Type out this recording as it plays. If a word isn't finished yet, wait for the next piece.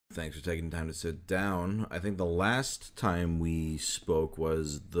Thanks for taking time to sit down. I think the last time we spoke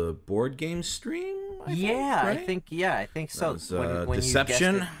was the board game stream, Yeah, right? I think That so. was When you guessed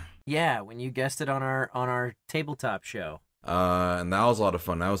Deception. it, yeah, when you guessed it on our tabletop show. And that was a lot of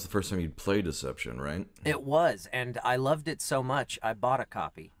fun. That was the first time you'd played Deception, right? It was, and I loved it so much, I bought a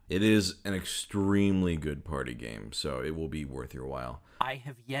copy. It is an extremely good party game, so it will be worth your while. I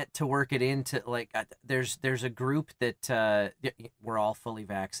have yet to work it into there's a group that we're all fully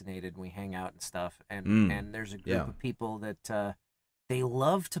vaccinated and we hang out and stuff, and there's a group of people that they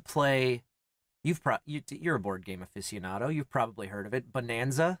love to play. You're a board game aficionado. You've probably heard of it,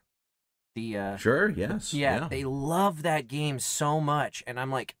 Bonanza. Sure, yes, yeah, they love that game so much, and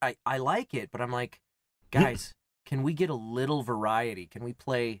I'm like, I like it, but I'm like, guys, can we get a little variety? Can we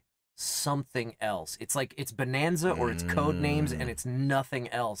play something else? It's like it's Bonanza or it's Code Names, and it's nothing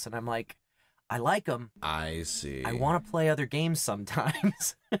else. And I'm like, I like them. I see. I want to play other games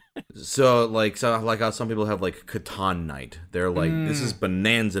sometimes. So like how some people have like Catan Night. They're like, this is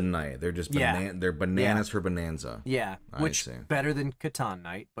Bonanza Night. They're just they're bananas for Bonanza. Yeah, which see. Better than Catan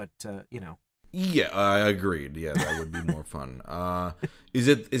Night, but you know. Yeah, I agreed. Yeah, that would be more fun. Is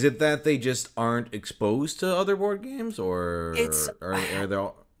it that they just aren't exposed to other board games, or are they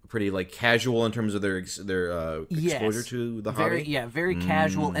all pretty like casual in terms of their exposure to the hobby? Very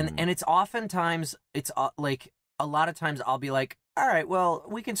casual, and it's oftentimes like a lot of times I'll be like, all right, well,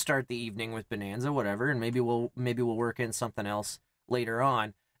 we can start the evening with Bonanza, whatever, and maybe we'll work in something else later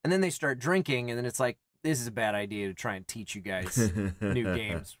on, and then they start drinking, and then it's like, this is a bad idea to try and teach you guys new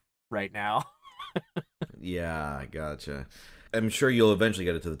games right now. Yeah, I gotcha. I'm sure you'll eventually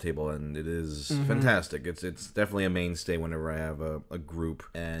get it to the table, and it is fantastic. It's definitely a mainstay whenever I have a group.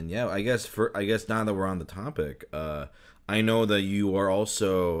 And yeah, I guess now that we're on the topic, I know that you are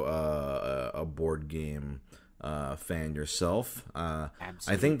also a board game fan yourself.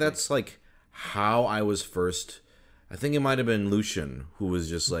 Absolutely. I think that's like how I was first. I think it might have been Lucian who was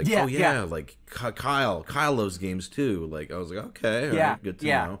just like, like Kyle loves games too. Like I was like, okay, all right, good to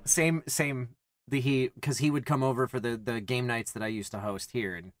know. Same. Because he would come over for the game nights that I used to host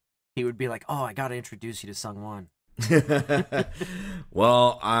here, and he would be like, "Oh, I got to introduce you to Sung Won."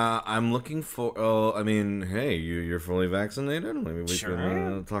 Well, I'm looking for. I mean, hey, you're fully vaccinated. Maybe we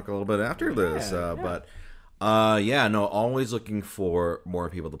can talk a little bit after this. But no, always looking for more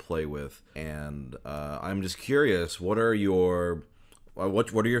people to play with, and I'm just curious. What are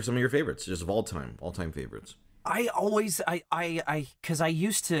some of your favorites, just of all time favorites? Because I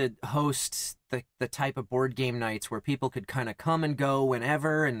used to host the type of board game nights where people could kind of come and go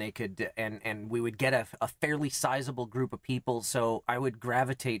whenever, and they could, and we would get a fairly sizable group of people. So I would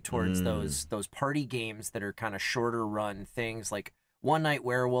gravitate towards those party games that are kind of shorter run things. Like One Night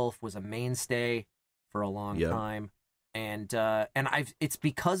Werewolf was a mainstay for a long time, and it's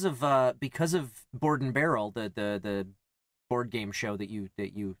because of Board and Barrel, the board game show that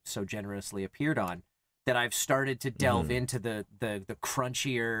you so generously appeared on, that I've started to delve into the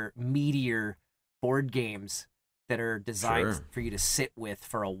crunchier, meatier board games that are designed for you to sit with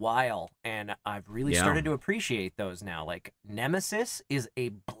for a while. And I've really started to appreciate those now. Like Nemesis is a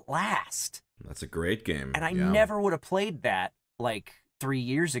blast. That's a great game. And I never would have played that like 3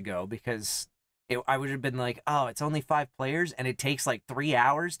 years ago because I would have been like, oh, it's only 5 players and it takes like 3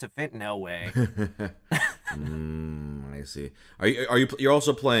 hours to fit. No way. I see. You're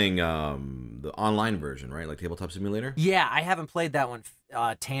also playing the online version, right? Like Tabletop Simulator? Yeah, I haven't played that one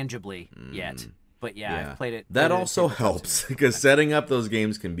tangibly yet. But I've played it. That also helps because setting up those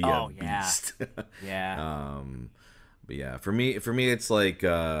games can be a beast. Yeah. But yeah, for me it's like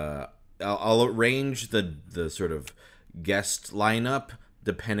I'll arrange the sort of guest lineup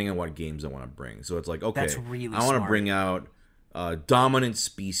depending on what games I want to bring. So it's like, okay, that's really I want to smart. bring out Dominant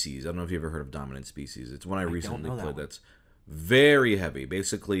Species. I don't know if you've ever heard of Dominant Species. It's one I recently played that's very heavy.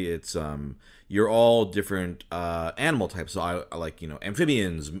 Basically, it's you're all different animal types. So I like,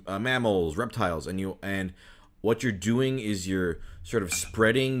 amphibians, mammals, reptiles, and what you're doing is you're sort of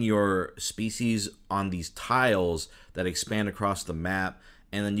spreading your species on these tiles that expand across the map,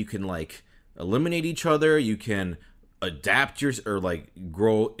 and then you can like eliminate each other. You can adapt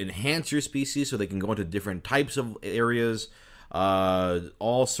enhance your species so they can go into different types of areas.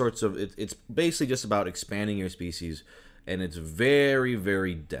 All sorts of it's basically just about expanding your species, and it's very,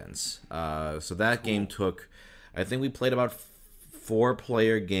 very dense. So that game took, I think we played about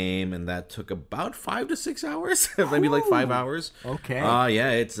 4-player game, and that took about 5 to 6 hours, maybe like 5 hours. Okay.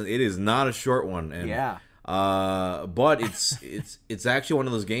 It is not a short one, and but it's actually one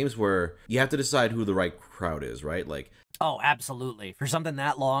of those games where you have to decide who the right crowd is, right? Like, oh, absolutely. For something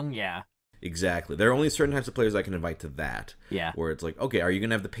that long, yeah. Exactly. There are only certain types of players I can invite to that. Yeah. Where it's like, okay, are you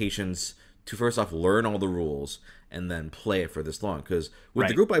going to have the patience to first off learn all the rules and then play it for this long? Because with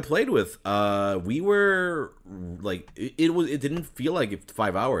the group I played with, we were like, it didn't feel like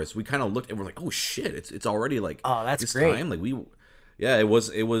 5 hours. We kind of looked and we're like, oh shit, it's already like that's this great. time. Like yeah, it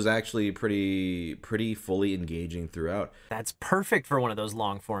was actually pretty fully engaging throughout. That's perfect for one of those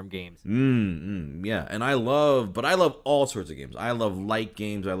long form games. Yeah, and I love all sorts of games. I love light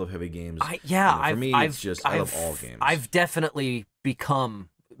games. I love heavy games. For me, it's just I love all games. I've definitely become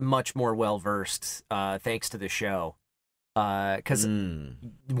much more well versed thanks to the show. Because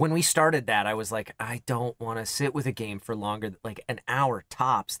when we started that, I was like, I don't want to sit with a game for longer, like an hour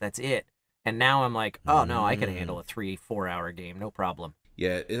tops. That's it. And now I'm like, oh no, I can handle a 3-4 hour game, no problem.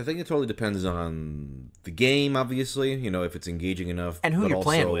 Yeah, I think it totally depends on the game, obviously. You know, if it's engaging enough, and who you're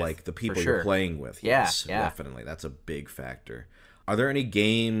playing with, like the people you're playing with. Yes, definitely, that's a big factor. Are there any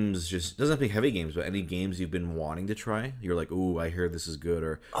games? Just doesn't have to be heavy games, but any games you've been wanting to try? You're like, ooh, I hear this is good,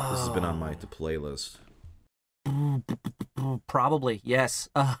 or this has been on my to play list. Probably yes.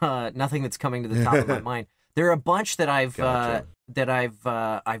 Nothing that's coming to the top of my mind. There are a bunch that I've got.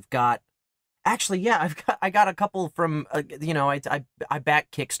 Actually, yeah, I got a couple from you know, I back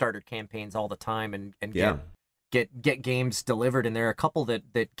Kickstarter campaigns all the time and get games delivered, and there are a couple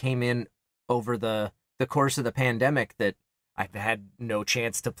that came in over the course of the pandemic that I've had no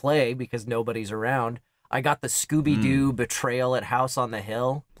chance to play because nobody's around. I got the Scooby-Doo Betrayal at House on the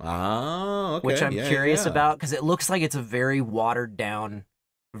Hill. Oh, okay. Which I'm curious about because it looks like it's a very watered down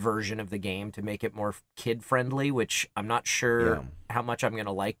version of the game to make it more kid friendly, which I'm not sure how much I'm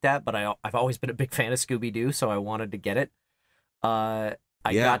gonna like that, but I've always been a big fan of Scooby-Doo, so I wanted to get it. I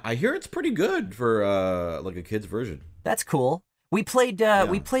hear it's pretty good for like a kid's version. That's cool. We played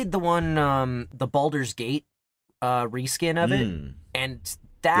the one the Baldur's Gate reskin of it, and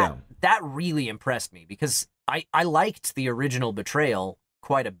that really impressed me because I liked the original Betrayal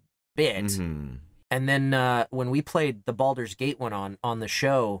quite a bit. And then when we played the Baldur's Gate one on the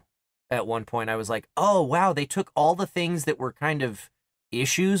show at one point, I was like, oh, wow, they took all the things that were kind of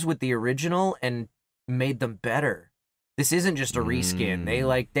issues with the original and made them better. This isn't just a reskin.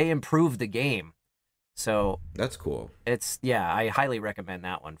 They improved the game. So that's cool. I highly recommend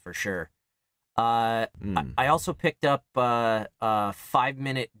that one for sure. I also picked up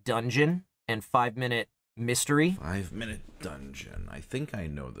 5-Minute Dungeon and 5-Minute Mystery. 5-Minute Dungeon. I think I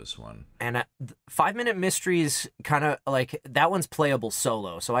know this one. And 5-Minute Mystery is kind of like, that one's playable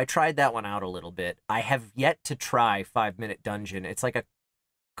solo, so I tried that one out a little bit. I have yet to try 5-Minute Dungeon. It's like a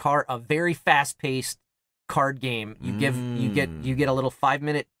very fast-paced card game. You get a little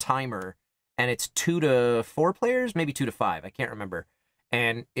 5-minute timer, and it's 2 to 4 players, maybe 2 to 5. I can't remember.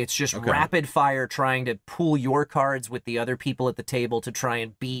 And it's just rapid fire trying to pool your cards with the other people at the table to try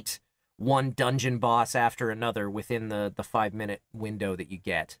and beat one dungeon boss after another within the 5-minute window that you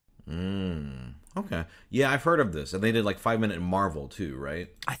get. Okay. Yeah, I've heard of this. And they did like 5-Minute Marvel too, right?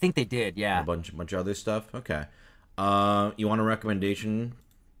 I think they did, yeah. And a bunch of other stuff. Okay. You want a recommendation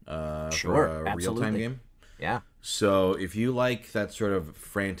for a real-time game? Yeah. So if you like that sort of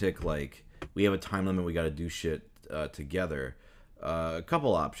frantic, like, we have a time limit, we got to do shit together, a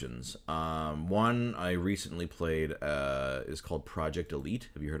couple options. One I recently played is called Project Elite.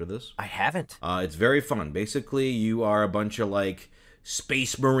 Have you heard of this? I haven't. It's very fun. Basically, you are a bunch of like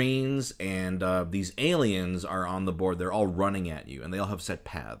space marines, and these aliens are on the board. They're all running at you, and they all have set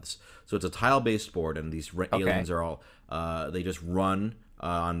paths. So it's a tile-based board, and these aliens are all they just run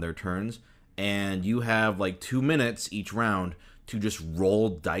on their turns, and you have like 2 minutes each round to just roll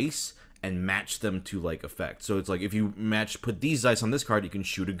dice and match them to like effect. So it's like if you put these dice on this card, you can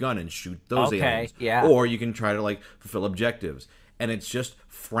shoot a gun and shoot those aliens. Yeah. Or you can try to like fulfill objectives. And it's just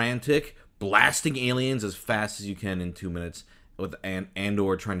frantic, blasting aliens as fast as you can in 2 minutes with and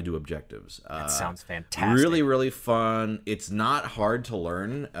or trying to do objectives. That sounds fantastic. Really, really fun. It's not hard to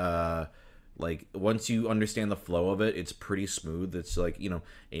learn. Like once you understand the flow of it, it's pretty smooth. It's like, you know,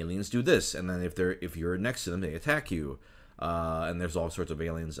 aliens do this, and then if you're next to them, they attack you. And there's all sorts of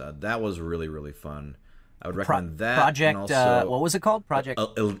aliens. That was really, really fun. I would recommend that. Project, and also, what was it called? Project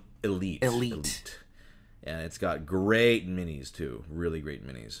Elite. Elite. Yeah, it's got great minis too. Really great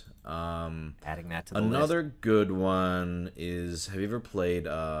minis. Adding that to the another list. good one is, have you ever played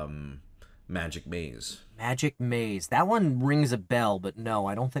Magic Maze? Magic Maze. That one rings a bell, but no,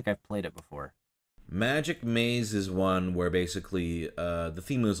 I don't think I've played it before. Magic Maze is one where basically the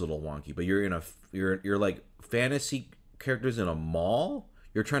theme is a little wonky, but you're like fantasy characters in a mall.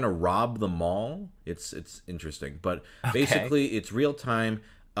 You're trying to rob the mall. It's interesting, but basically it's real time.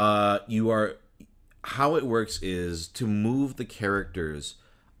 How it works is to move the characters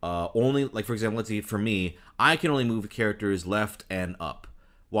only, like, for example, let's see, for me, I can only move characters left and up,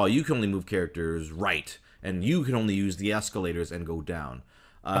 while you can only move characters right, and you can only use the escalators and go down.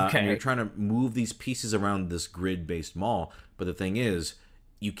 And you're trying to move these pieces around this grid-based mall, but the thing is,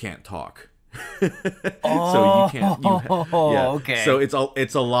 you can't talk. So you can't. Okay. So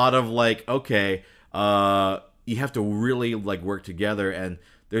it's a lot of like, okay, you have to really like work together, and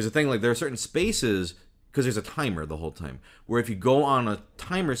there's a thing like there are certain spaces because there's a timer the whole time where if you go on a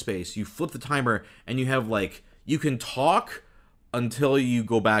timer space, you flip the timer and you have like you can talk until you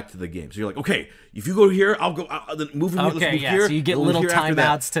go back to the game. So you're like, okay, if you go here, I'll go. Then move from here. Let's move here. So you get little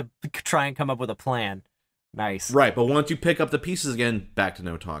timeouts to try and come up with a plan. Nice. Right, but once you pick up the pieces again, back to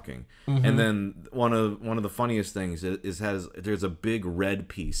no talking. And then one of the funniest things is there's a big red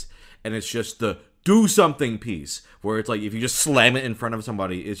piece, and it's just the do something piece where it's like if you just slam it in front of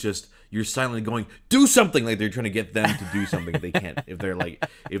somebody, it's just you're silently going do something, like they're trying to get them to do something. They can't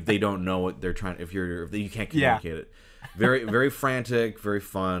if they don't know what they're trying. If you can't communicate it. Very very frantic, very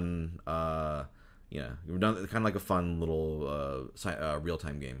fun. We've done kind of like a fun little real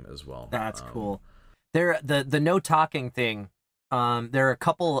time game as well. That's cool. The no talking thing. There are a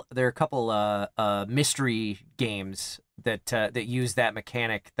couple mystery games that use that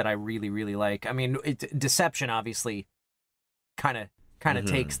mechanic that I really like. I mean, Deception obviously kind of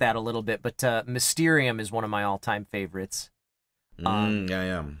takes that a little bit, but Mysterium is one of my all-time favorites.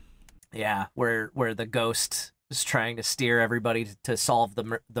 Yeah, where the ghost is trying to steer everybody to solve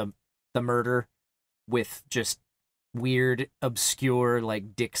the murder with just weird, obscure,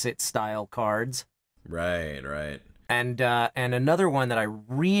 like Dixit style cards. Right. And another one that I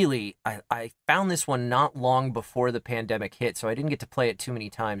found this one not long before the pandemic hit, so I didn't get to play it too many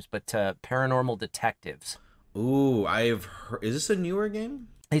times, but Paranormal Detectives. Ooh, I've heard. Is this a newer game?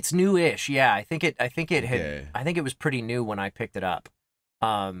 It's new-ish, yeah. I think it was pretty new when I picked it up.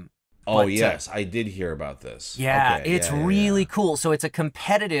 Yes, I did hear about this. Yeah, okay, it's really cool. So it's a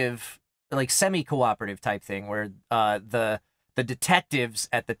competitive, like semi-cooperative type thing where the detectives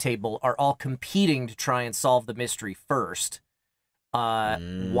at the table are all competing to try and solve the mystery first,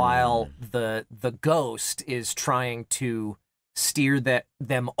 while the ghost is trying to steer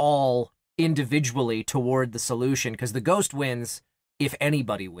them all individually toward the solution, because the ghost wins if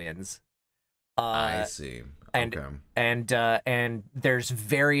anybody wins. I see. Okay. And there's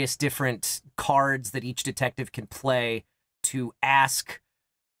various different cards that each detective can play to ask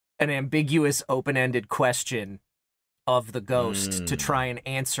an ambiguous open-ended question of the ghost to try and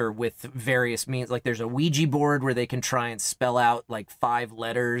answer with various means. Like there's a Ouija board where they can try and spell out like 5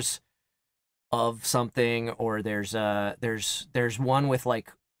 letters of something, or there's one with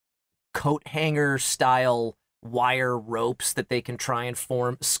like coat hanger style wire ropes that they can try and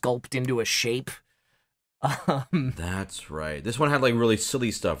sculpt into a shape. That's right. This one had like really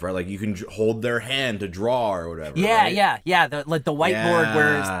silly stuff, right? Like you can hold their hand to draw or whatever. Yeah, right? yeah. The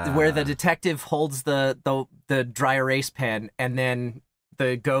whiteboard where the detective holds the dry erase pen, and then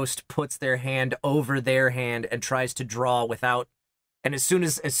the ghost puts their hand over their hand and tries to draw without. And as soon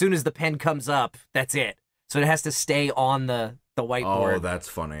as the pen comes up, that's it. So it has to stay on the whiteboard. Oh, that's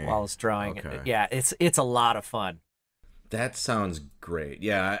funny. While it's drawing. Okay. Yeah, it's a lot of fun. That sounds great.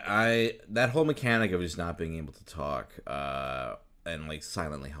 Yeah, I that whole mechanic of just not being able to talk and like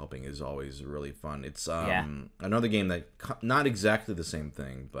silently helping is always really fun. It's another game that not exactly the same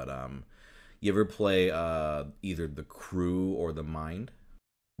thing, but you ever play either The Crew or The Mind?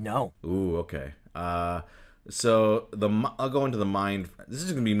 No. Ooh, okay. So I'll go into The Mind. This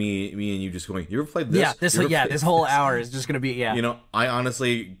is gonna be me and you just going. You ever played this? Yeah, this whole hour is just gonna be You know, I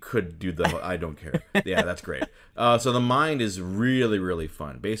honestly could do the. I don't care. Yeah, that's great. So The Mind is really really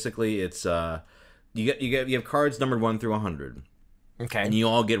fun. Basically, it's you have cards numbered 1 through 100. Okay. And you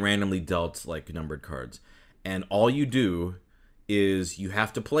all get randomly dealt like numbered cards, and all you do is you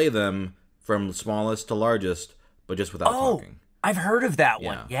have to play them from smallest to largest, but just without talking. I've heard of that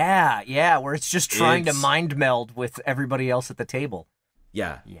one. Yeah, where it's just trying to mind meld with everybody else at the table.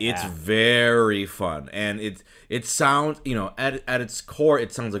 Yeah, it's very fun, and it sounds, at its core,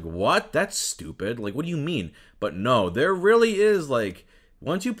 it sounds like, what? That's stupid. Like, what do you mean? But no, there really is, like,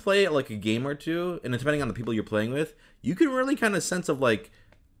 once you play it like a game or two, and depending on the people you're playing with, you can really kind of sense of like,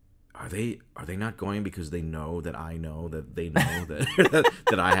 are they not going because they know that I know that they know that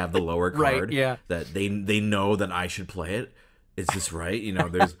that I have the lower card, right? Yeah, that they know that I should play it. Is this right?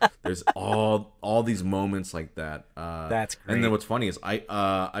 There's all these moments like that. That's great. And then what's funny is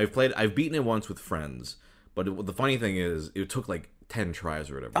I've beaten it once with friends, but the funny thing is it took like 10 tries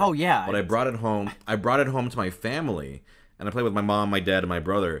or whatever. Oh yeah. But I brought it home to my family, and I played with my mom, my dad, and my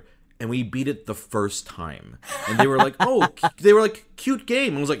brother, and we beat it the first time. And they were like, "Oh, they were like, cute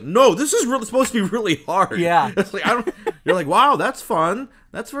game." I was like, "No, this is really supposed to be really hard." Yeah. It's like, you're like, "Wow, that's fun.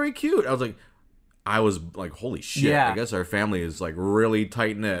 That's very cute." I was like, "Holy shit!" Yeah. I guess our family is like really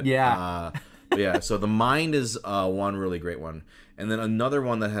tight knit. Yeah. Yeah. So the Mind is one really great one, and then another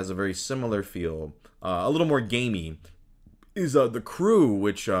one that has a very similar feel, a little more gamey, is The Crew,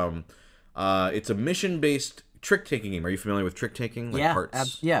 which it's a mission-based trick-taking game. Are you familiar with trick-taking? Like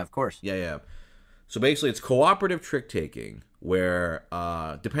parts? Yeah, of course. Yeah. So basically, it's cooperative trick-taking where,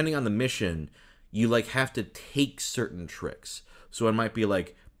 depending on the mission, you like have to take certain tricks. So it might be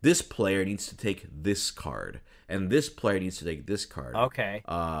like, this player needs to take this card, and this player needs to take this card. Okay.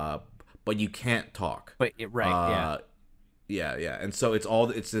 But you can't talk. But right, yeah. And so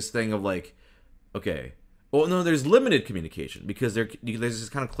it's this thing of like, okay, well, no, there's limited communication because there's this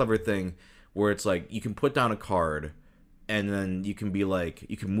kind of clever thing where it's like you can put down a card, and then you can be like,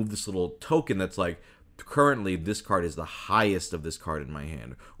 you can move this little token that's like, currently this card is the highest of this card in my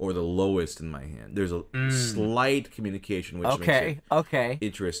hand or the lowest in my hand. There's a slight communication, which makes it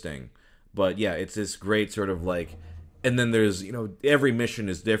interesting. But yeah, it's this great sort of like, and then there's, every mission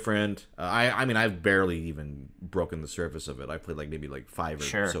is different. I mean, I've barely even broken the surface of it. I played like maybe like 5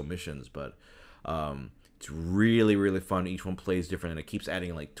 or so missions, but it's really, really fun. Each one plays different, and it keeps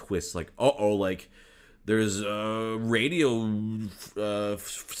adding like twists. Like, like there's radio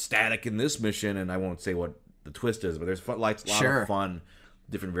static in this mission, and I won't say what the twist is, but there's a lot of fun,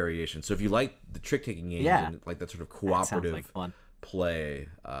 different variations. So if you like the trick-taking games and like that sort of cooperative play,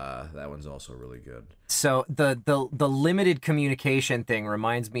 that one's also really good. So the limited communication thing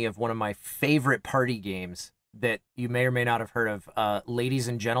reminds me of one of my favorite party games that you may or may not have heard of, Ladies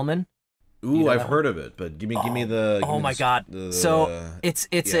and Gentlemen. Ooh, I've heard of it, but give me the. Oh my god! So it's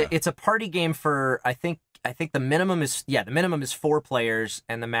a party game for I think the minimum is 4 players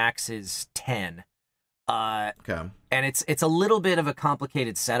and the max is 10. Okay. And it's a little bit of a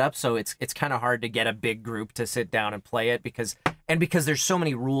complicated setup, so it's kind of hard to get a big group to sit down and play it because there's so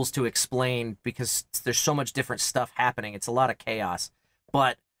many rules to explain, because there's so much different stuff happening. It's a lot of chaos.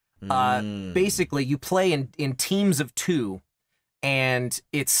 But basically, you play in teams of 2. And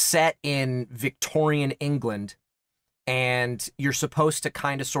it's set in Victorian England, and you're supposed to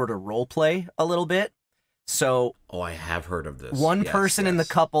kind of sort of role play a little bit. So, I have heard of this. One person in the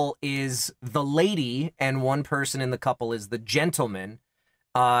couple is the lady, and one person in the couple is the gentleman.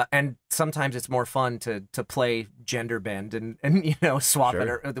 And sometimes it's more fun to play gender bend and swap it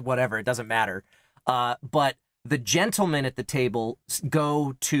or whatever. It doesn't matter. But the gentlemen at the table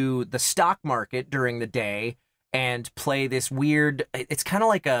go to the stock market during the day and play this weird, it's kind of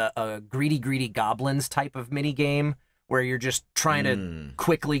like a greedy goblins type of mini game where you're just trying to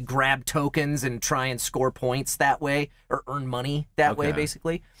quickly grab tokens and try and score points that way, or earn money that way,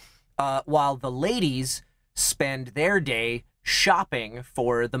 basically. While the ladies spend their day shopping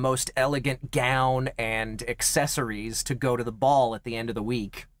for the most elegant gown and accessories to go to the ball at the end of the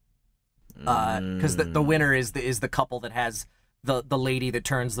week. Because the winner is the couple that has the lady that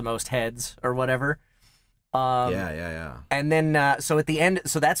turns the most heads or whatever. Yeah. And then, so at the end,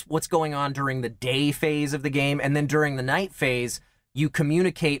 so that's what's going on during the day phase of the game. And then during the night phase, you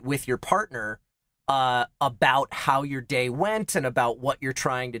communicate with your partner about how your day went and about what you're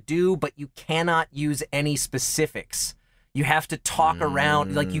trying to do, but you cannot use any specifics. You have to talk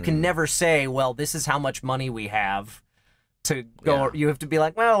around, like you can never say, well, this is how much money we have to go. You have to be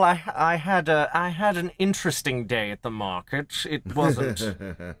like, well, I had an interesting day at the market. It wasn't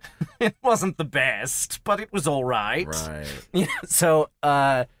it wasn't the best, but it was all right. Right. So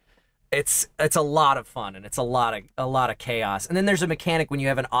it's a lot of fun, and it's a lot of chaos. And then there's a mechanic when you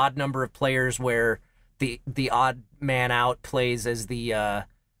have an odd number of players where the odd man out plays as the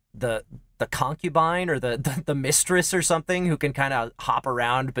concubine or the mistress or something, who can kind of hop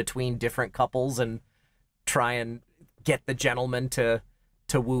around between different couples and try and get the gentleman to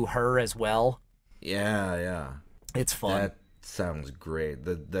woo her as well. Yeah. It's fun. That sounds great.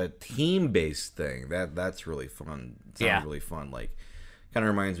 The team-based thing, that's really fun. Sounds really fun. Like, kind of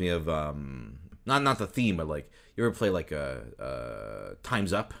reminds me of not the theme, but like, you ever play like a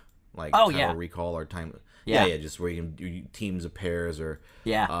Time's Up? Like Total Recall or Time. Yeah, just where you can do teams of pairs or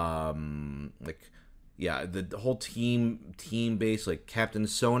the whole team based, like Captain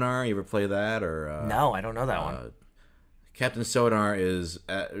Sonar. You ever play that or? No, I don't know that one. Captain Sonar is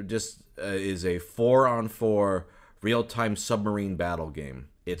is a 4-on-4 real-time submarine battle game.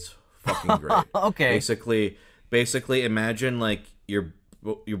 It's fucking great. Okay. Basically, imagine like you're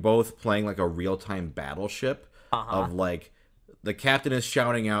both playing like a real-time battleship of like the captain is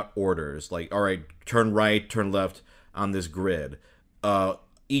shouting out orders like, all right, turn right, turn left on this grid.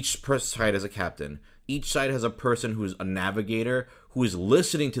 each side has a captain. Each side has a person who's a navigator who is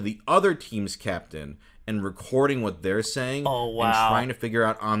listening to the other team's captain and recording what they're saying and trying to figure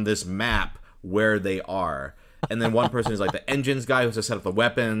out on this map where they are. And then one person is like the engines guy who has to set up the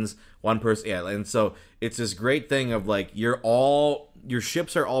weapons. One person, and so it's this great thing of like your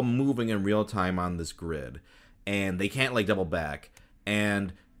ships are all moving in real time on this grid, and they can't like double back.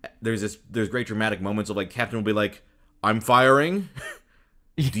 And there's great dramatic moments of like captain will be like, "I'm firing."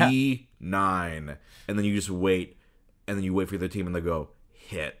 D9, and then you just wait, and then you wait for the team, and they go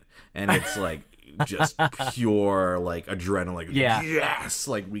hit, and it's like just pure like adrenaline, like yes,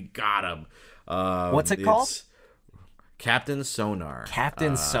 like we got him. What's it called? Captain Sonar.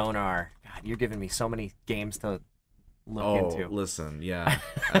 Captain Sonar. God, you're giving me so many games to look into. Listen, yeah,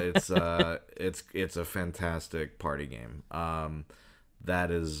 it's a fantastic party game.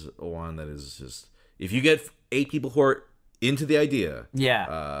 That is one that is just, if you get 8 people who are into the idea,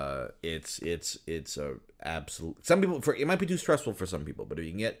 it's a absolute. Some people, it might be too stressful for some people, but if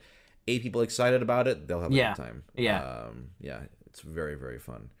you can get 8 people excited about it, they'll have a good time. It's very, very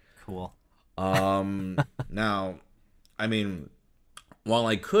fun. Cool. Now, I mean, while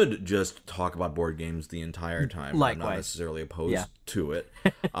I could just talk about board games the entire time, I'm not necessarily opposed to it.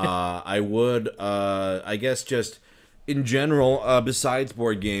 I would, I guess, just in general, besides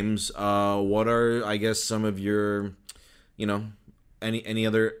board games, what are, I guess, some of your, any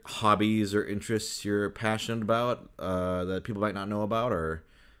other hobbies or interests you're passionate about that people might not know about, or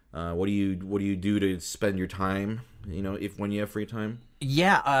what do you do to spend your time? When you have free time.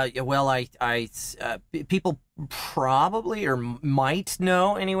 Yeah, well, I people probably or might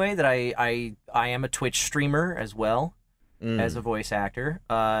know anyway that I am a Twitch streamer as well as a voice actor.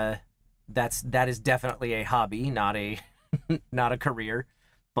 That is definitely a hobby, not a not a career,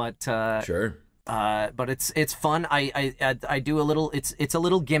 but sure. But it's fun. I do a little. It's a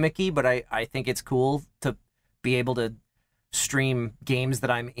little gimmicky, but I think it's cool to be able to stream games that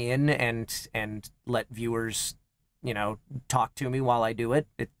I'm in and let viewers talk to me while I do it.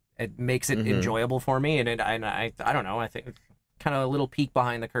 It makes it enjoyable for me, and I don't know. I think kind of a little peek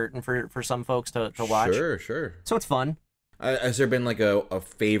behind the curtain for some folks to watch. Sure. So it's fun. Has there been like a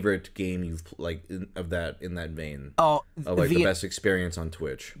favorite game you've like in that vein? Oh, of like the best experience on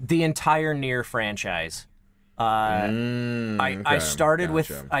Twitch? The entire Nier franchise. I started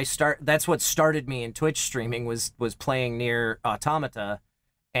with that's what started me in Twitch streaming was playing Nier Automata.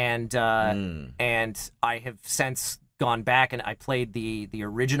 And I have since gone back and I played the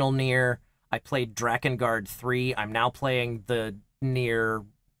original Nier. I played Drakengard 3. I'm now playing the Nier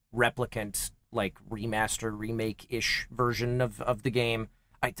Replicant, like remaster, remake-ish version of the game.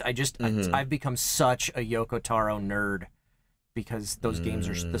 I've become such a Yoko Taro nerd because those games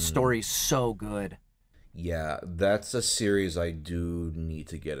the story's so good. Yeah, that's a series I do need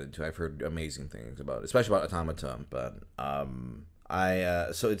to get into. I've heard amazing things about it, especially about Automata, but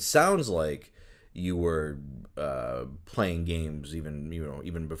so it sounds like you were playing games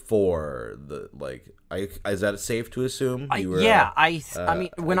even before the is that safe to assume? I mean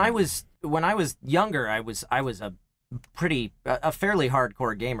when I was younger I was a fairly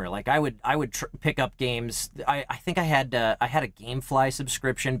hardcore gamer. Like I would pick up games. I think I had a GameFly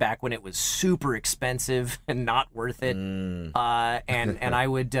subscription back when it was super expensive and not worth it. And I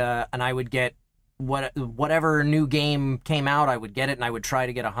would get whatever new game came out, I would get it, and I would try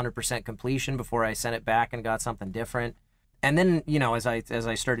to get 100% completion before I sent it back and got something different. And then, as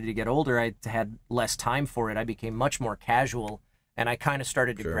I started to get older, I had less time for it. I became much more casual, and I kind of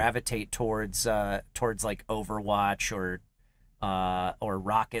started to gravitate towards like Overwatch or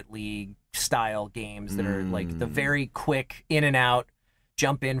Rocket League style games that are like the very quick in and out,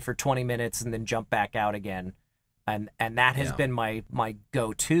 jump in for 20 minutes and then jump back out again. And that has been my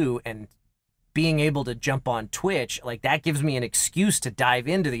go-to, and being able to jump on Twitch, like that gives me an excuse to dive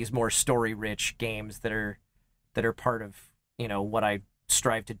into these more story-rich games that are part of, what I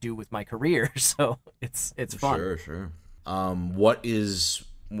strive to do with my career. So it's fun. Sure. What is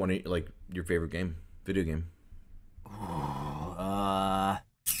your favorite video game?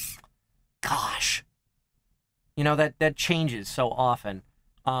 Gosh, that changes so often.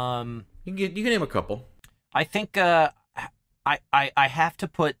 You can name a couple. I think I have to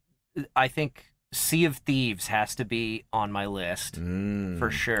put. I think Sea of Thieves has to be on my list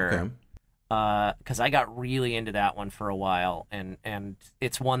for sure. Okay. Because I got really into that one for a while, and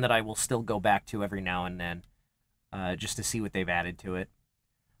it's one that I will still go back to every now and then, just to see what they've added to it.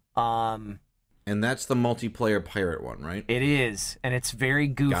 And that's the multiplayer pirate one, right? It is, and it's very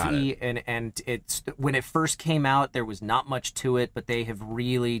goofy, and it's when it first came out, there was not much to it, but they have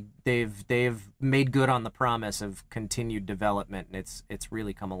really they've made good on the promise of continued development, and it's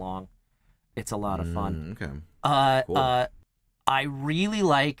really come along. It's a lot of fun. Okay. Cool. I really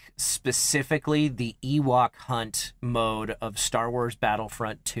like specifically the Ewok hunt mode of Star Wars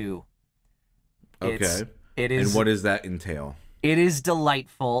Battlefront 2. Okay. It is. And what does that entail? It is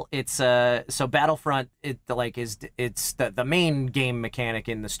delightful. It's so Battlefront. It's the main game mechanic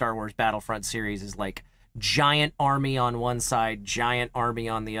in the Star Wars Battlefront series is like giant army on one side, giant army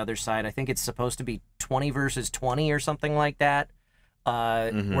on the other side. I think it's supposed to be 20 versus 20 or something like that,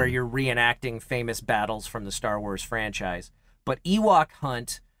 where you're reenacting famous battles from the Star Wars franchise. But Ewok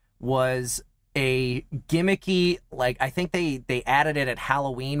Hunt was a gimmicky, like I think they added it at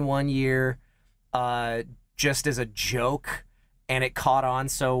Halloween one year, just as a joke. And it caught on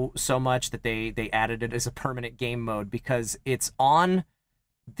so much that they added it as a permanent game mode because it's on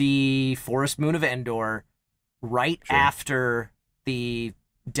the Forest Moon of Endor right after the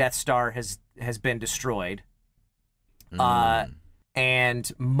Death Star has been destroyed.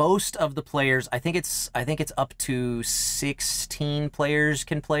 And most of the players, I think it's up to 16 players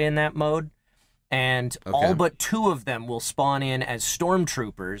can play in that mode. And all but 2 of them will spawn in as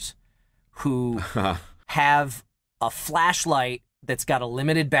stormtroopers who have a flashlight that's got a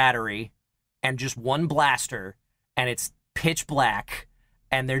limited battery and just one blaster, and it's pitch black,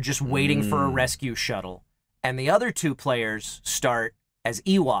 and they're just waiting for a rescue shuttle. And the other 2 players start as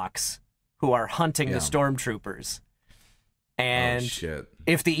Ewoks who are hunting the stormtroopers. And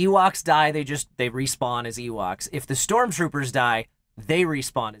if the Ewoks die, they respawn as Ewoks. If the stormtroopers die, they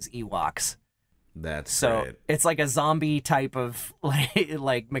respawn as Ewoks. That's so great. It's like a zombie type of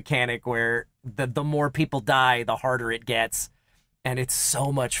like mechanic where the more people die, the harder it gets, and it's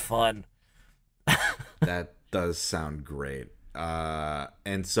so much fun. That does sound great.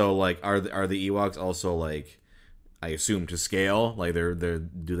 And so like are the Ewoks also like, I assume, to scale? Like are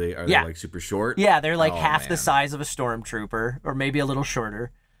they like super short? Yeah, they're like half the size of a stormtrooper, or maybe a little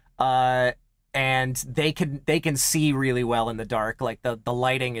shorter. And they can see really well in the dark. Like the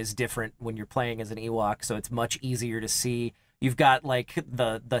lighting is different when you're playing as an Ewok, so it's much easier to see. You've got like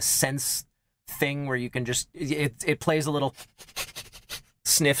the sense thing where you can just it plays a little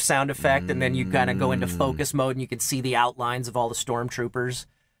sniff sound effect, and then you kind of go into focus mode and you can see the outlines of all the stormtroopers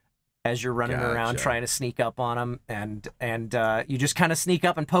as you're running around trying to sneak up on them, and you just kind of sneak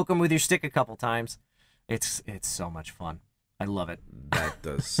up and poke them with your stick a couple times. It's so much fun. I love it. That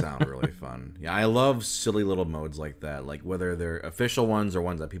does sound really fun. Yeah, I love silly little modes like that, like whether they're official ones or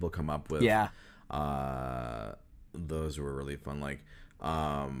ones that people come up with. Yeah. Those were really fun. Like,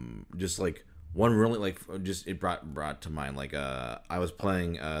 just like one really like just it brought to mind like I was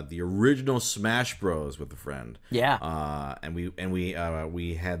playing the original Smash Bros with a friend. Yeah. And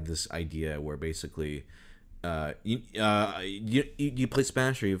we had this idea where basically, you play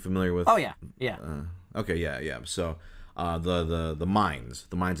Smash? Are you familiar with? Oh yeah. Yeah. Okay. Yeah. So. The mines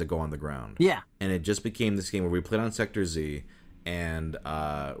that go on the ground. Yeah. And it just became this game where we played on Sector Z, and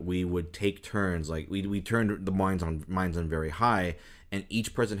we would take turns. Like we turned the mines on very high, and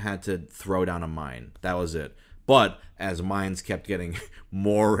each person had to throw down a mine. That was it. But as mines kept getting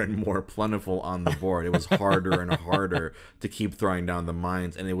more and more plentiful on the board, it was harder and harder to keep throwing down the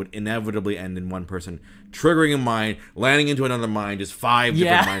mines, and it would inevitably end in one person triggering a mine, landing into another mine, just 5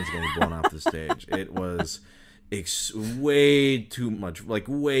 different mines getting blown off the stage. It was way too much, like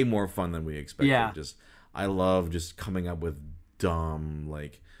way more fun than we expected. Yeah. I love just coming up with dumb,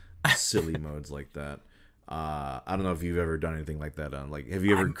 like silly modes like that. I don't know if you've ever done anything like that. Like, have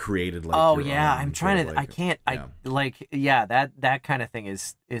you ever created like? Oh yeah, I'm trying to. Like, I can't. Yeah. That kind of thing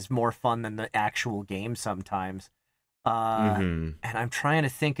is more fun than the actual game sometimes. And I'm trying to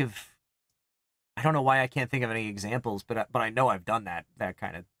think of. I don't know why I can't think of any examples, but I know I've done that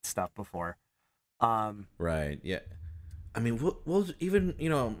kind of stuff before. Right. Yeah. I mean, we'll even,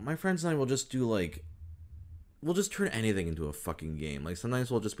 my friends and I will just do like, we'll just turn anything into a fucking game. Like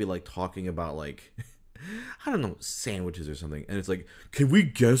sometimes we'll just be like talking about like, I don't know, sandwiches or something, and it's like, can we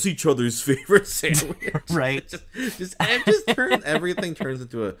guess each other's favorite sandwich? Right. just everything turns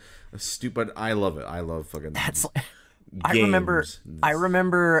into a stupid. I love it. I love fucking. That's. Games. I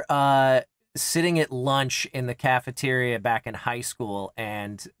remember sitting at lunch in the cafeteria back in high school,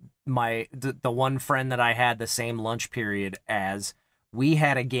 and the one friend that I had the same lunch period as, we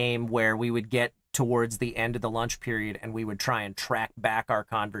had a game where we would get towards the end of the lunch period and we would try and track back our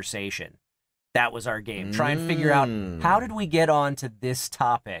conversation. That was our game. Try and figure out, how did we get on to this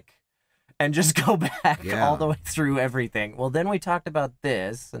topic, and just go back all the way through everything. Well, then we talked about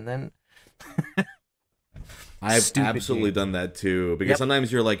this, and then I've Stupid absolutely game. done that too, because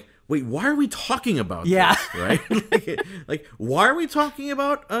sometimes you're like, wait, why are we talking about this, right? like, why are we talking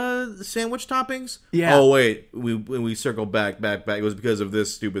about sandwich toppings? Yeah. Oh wait, we circle back. It was because of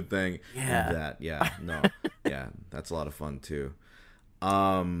this stupid thing. Yeah. And that. Yeah. No. Yeah. That's a lot of fun too.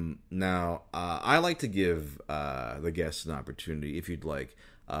 Now, I like to give the guests an opportunity, if you'd like.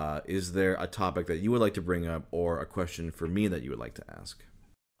 Is there a topic that you would like to bring up, or a question for me that you would like to ask?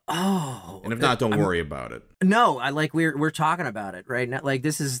 Oh, And if not, don't worry about it. No, I like we're talking about it right now. Like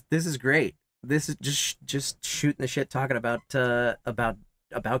this is great. This is just shooting the shit, talking about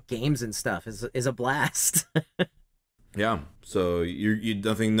games and stuff is a blast. Yeah. So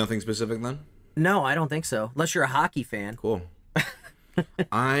you nothing specific then? No, I don't think so. Unless you're a hockey fan. Cool.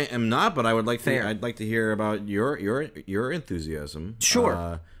 I am not, but I would like Fair. I'd like to hear about your enthusiasm.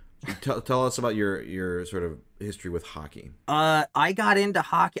 Sure. Tell us about your sort of history with hockey. I got into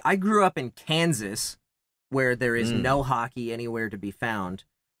hockey. I grew up in Kansas, where there is no hockey anywhere to be found.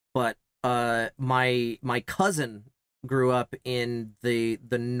 But my cousin grew up in the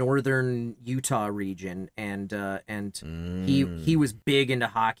northern Utah region, and he was big into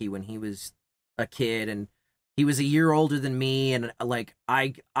hockey when he was a kid, and he was a year older than me, and like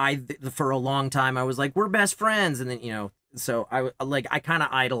I for a long time I was like, we're best friends, and then so I kind of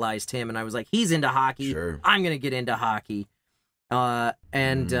idolized him, and I was like, he's into hockey, Sure. I'm gonna get into hockey. I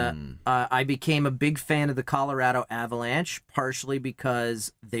became a big fan of the Colorado Avalanche, partially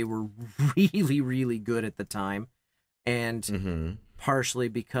because they were really, really good at the time, and partially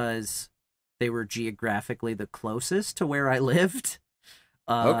because they were geographically the closest to where I lived.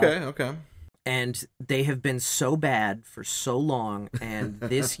 Okay. And they have been so bad for so long, and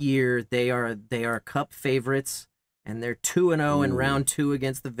this year they are Cup favorites, and they're 2-0 in round 2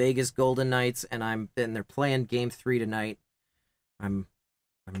 against the Vegas Golden Knights, and they're playing Game 3 tonight. I'm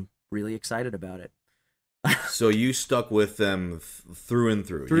really excited about it. So you stuck with them through and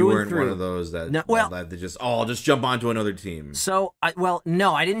through. You weren't one of those that that they just jump onto another team. So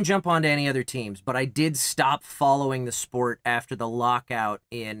no, I didn't jump onto any other teams, but I did stop following the sport after the lockout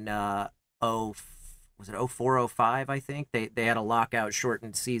in was it 04, 05, I think. They had a lockout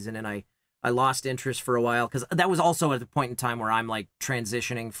shortened season, and I lost interest for a while, because that was also at the point in time where I'm like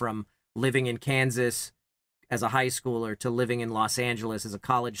transitioning from living in Kansas as a high schooler to living in Los Angeles as a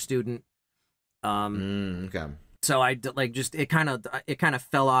college student. Okay. So I like just it kind of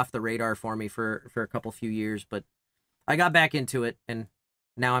fell off the radar for me for a couple few years, but I got back into it, and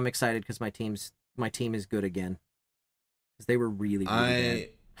now I'm excited because my team is good again, because they were really bad.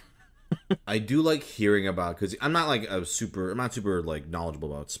 I do like hearing about, because I'm not super like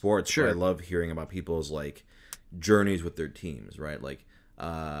knowledgeable about sports. Sure. But I love hearing about people's like journeys with their teams, right? Like,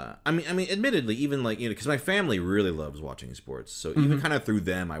 I mean, admittedly, even like, because my family really loves watching sports, so even kind of through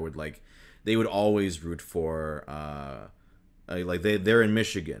them, I would like, they would always root for, like they're in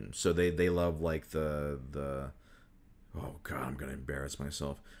Michigan, so they love like the oh god, I'm gonna embarrass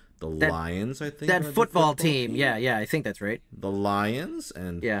myself. The Lions, I think. That football team. Yeah, I think that's right. The Lions,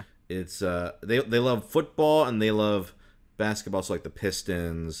 and yeah. It's they love football, and they love basketball, so like the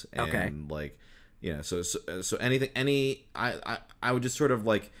Pistons, and like so anything I would just sort of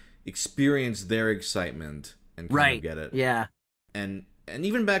like experience their excitement and kind of get it. Yeah. And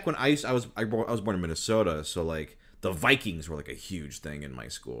even back when I was born in Minnesota, so like the Vikings were like a huge thing in my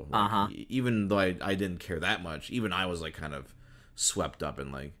school. Like, even though I didn't care that much, even I was like kind of swept up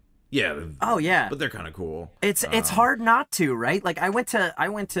in like, yeah. Oh yeah. But they're kind of cool. It's hard not to, right? Like I went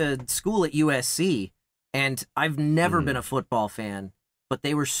to school at USC, and I've never been a football fan, but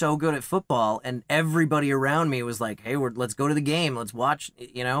they were so good at football, and everybody around me was like, "Hey, let's go to the game. Let's watch."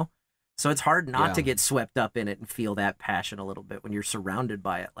 So it's hard not to get swept up in it and feel that passion a little bit when you're surrounded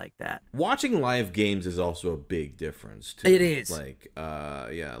by it like that. Watching live games is also a big difference too. It is. Like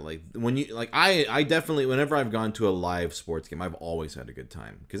like when you like I definitely, whenever I've gone to a live sports game, I've always had a good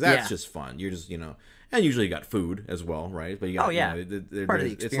time, because that's just fun. You're just, and usually you got food as well, right? But you got, part of the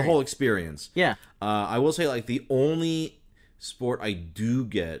experience. It's the whole experience. Yeah. I will say, like, the only sport I do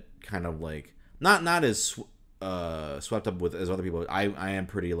get kind of like not as swept up with as other people. I am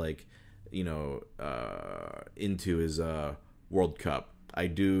pretty like, into is World Cup. I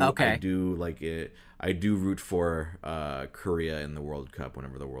do like it. I do root for Korea in the World Cup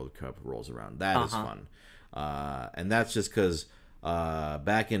whenever the World Cup rolls around. That is fun, and that's just because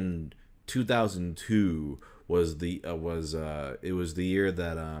back in 2002 was the year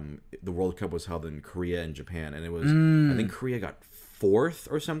that the World Cup was held in Korea and Japan, and it was I think Korea got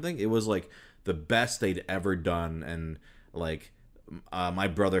 4th or something. It was like the best they'd ever done, and like my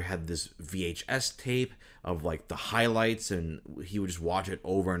brother had this VHS tape of like the highlights, and he would just watch it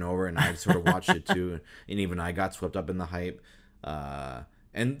over and over, and I sort of watched it too, and even I got swept up in the hype.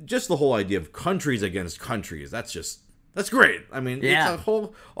 And just the whole idea of countries against countries, that's great. I mean, it's a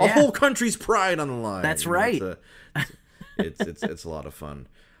whole country's pride on the line. That's right. It's a lot of fun.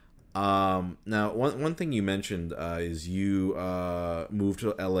 Now, one thing you mentioned is you moved to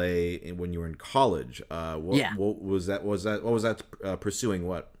LA when you were in college. What was that? What was that pursuing?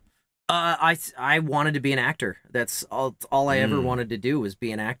 What? I wanted to be an actor. That's all I ever wanted to do was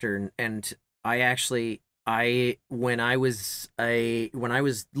be an actor, and when I was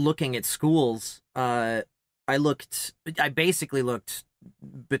looking at schools, I basically looked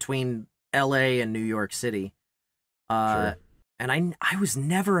between LA and New York City. Sure. And I was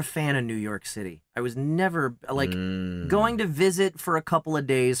never a fan of New York City. I was never going to visit for a couple of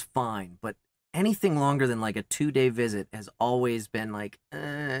days, fine, but anything longer than like a 2-day visit has always been like,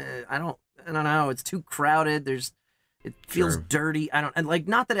 I don't know. It's too crowded. It feels dirty.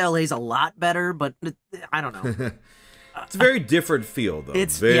 Not that LA's a lot better, but I don't know. It's a very different feel, though.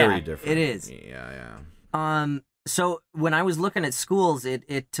 It's very different. It is. Yeah. So when I was looking at schools,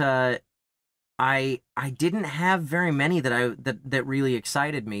 I didn't have very many that really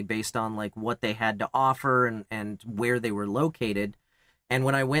excited me based on like what they had to offer and where they were located. And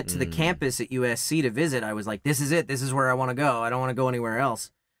when I went to the campus at USC to visit, I was like, this is it. This is where I want to go. I don't want to go anywhere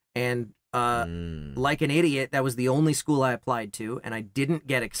else. And like an idiot, that was the only school I applied to, and I didn't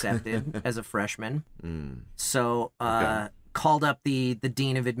get accepted as a freshman. So called up the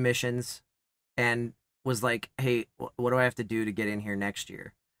dean of admissions and was like, hey, what do I have to do to get in here next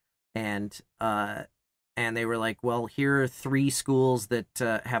year? And they were like, well, here are 3 schools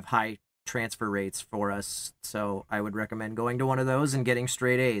that have high transfer rates for us, so I would recommend going to one of those and getting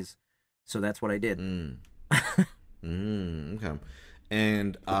straight A's. So that's what I did. Okay.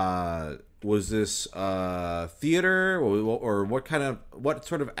 And was this theater, or what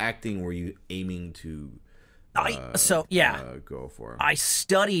sort of acting were you aiming to go for? I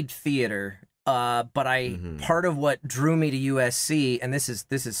studied theater. But part of what drew me to USC, and this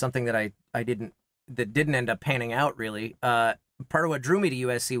is something that didn't end up panning out really. Part of what drew me to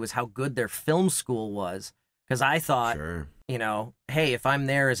USC was how good their film school was, because I thought, hey, if I'm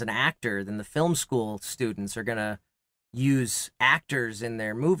there as an actor, then the film school students are gonna use actors in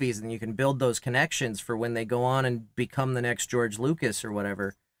their movies, and you can build those connections for when they go on and become the next George Lucas or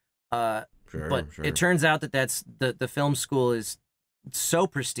whatever. It turns out that that's the film school is so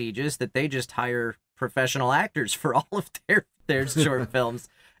prestigious that they just hire professional actors for all of their short films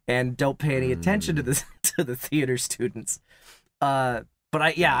and don't pay any attention to the theater students. But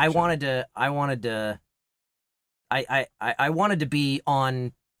I wanted to be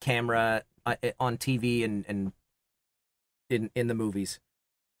on camera, on TV and in the movies.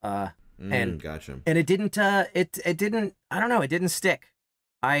 And gotcha. And it didn't it didn't stick.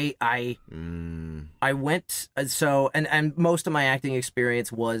 I went and most of my acting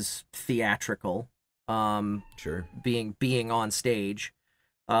experience was theatrical, being on stage,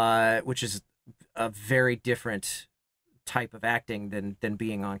 which is a very different type of acting than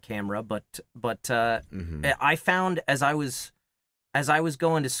being on camera. But I found as I was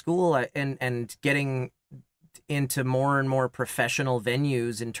going to school and getting into more and more professional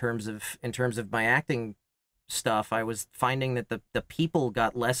venues in terms of my acting stuff, I was finding that the people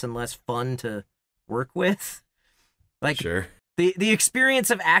got less and less fun to work with. The experience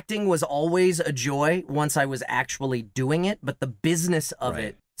of acting was always a joy once I was actually doing it, but the business of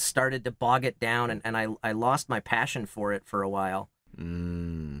it started to bog it down, and I lost my passion for it for a while.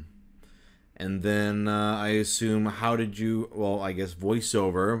 And then I assume, how did you? Well, I guess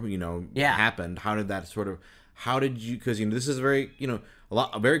voiceover, happened. How did you? Because this is a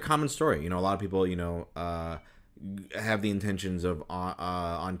very common story. A lot of people, have the intentions of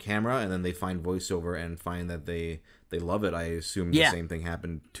on camera, and then they find voiceover and find that they love it. I assume the same thing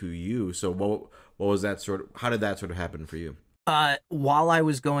happened to you. So what was that how did that sort of happen for you? While I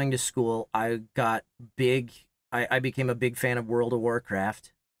was going to school, I got big. I became a big fan of World of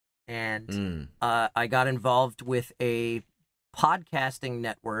Warcraft, and I got involved with a podcasting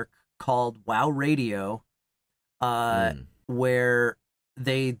network called WoW Radio, where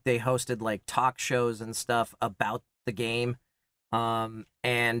they hosted like talk shows and stuff about the game, and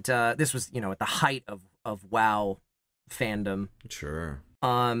this was at the height of WoW fandom. Sure.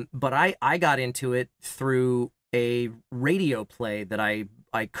 But I got into it through a radio play that I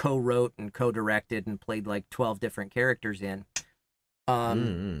co-wrote and co-directed and played like 12 different characters in.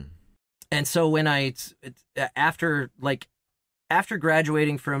 And so when after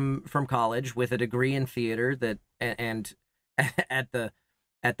graduating from college with a degree in theater and at the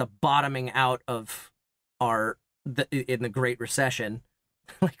bottoming out of in the Great Recession,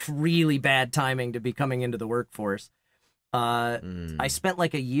 like really bad timing to be coming into the workforce. I spent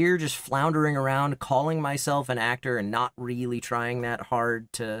like a year just floundering around, calling myself an actor and not really trying that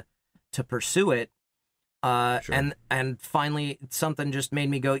hard to pursue it. Sure. And finally something just made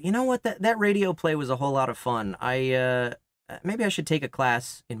me go, you know what, that radio play was a whole lot of fun. Maybe I should take a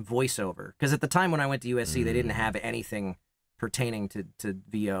class in voiceover, because at the time when I went to USC, they didn't have anything pertaining to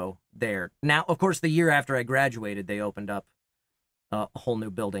VO there. Now, of course, the year after I graduated, they opened up a whole new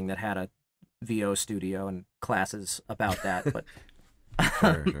building that had a VO studio and classes about that. But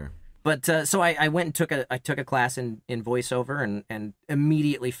sure. But so I went and took a class in voiceover and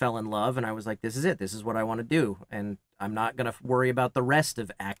immediately fell in love, and I was like, this is it. This is what I want to do, and I'm not gonna worry about the rest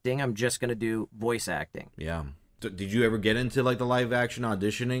of acting. I'm just gonna do voice acting. Yeah. Did you ever get into like the live action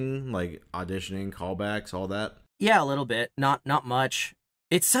auditioning, callbacks, all that? Yeah, a little bit. Not much.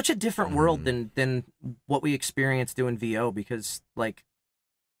 It's such a different world than what we experience doing VO, because like,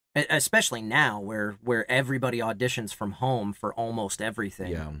 especially now where everybody auditions from home for almost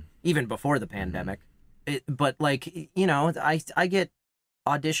everything. Yeah. Even before the pandemic. But like, you know, I get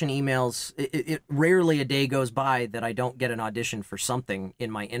audition emails. It rarely a day goes by that I don't get an audition for something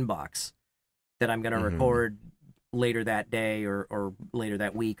in my inbox that I'm going to record later that day or later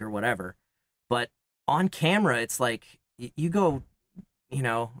that week or whatever. But on camera, it's like you go, you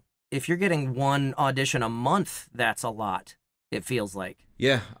know, if you're getting one audition a month, that's a lot. It feels like.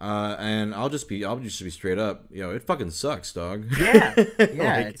 Yeah, and I'll just be straight up. You know, it fucking sucks, dog. Yeah,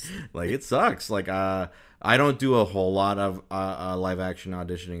 yeah. It sucks. Like, I don't do a whole lot of live action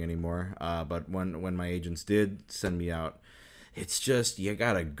auditioning anymore. But when my agents did send me out, it's just you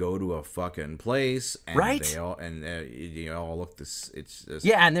gotta go to a fucking place, and right? They all you all look this. It's just,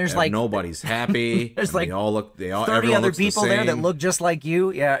 yeah, and there's like nobody's happy. There's like 30 other people there that look just like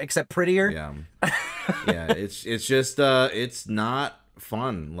you. Yeah, except prettier. Yeah, yeah. It's just it's not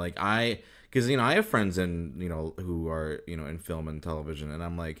fun. Like because you know I have friends who are in film and television, and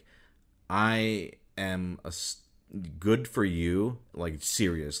I'm like, I am good for you. Like,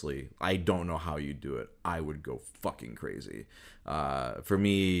 seriously, I don't know how you do it. I would go fucking crazy. For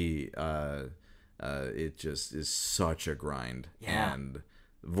me, it just is such a grind. Yeah. And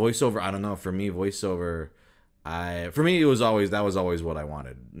voiceover, I don't know. For me, voiceover, it was always what I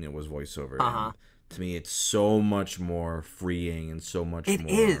wanted. It was voiceover. Uh-huh. To me, it's so much more freeing and so much more. It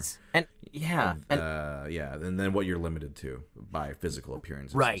is, and yeah, and then what you're limited to by physical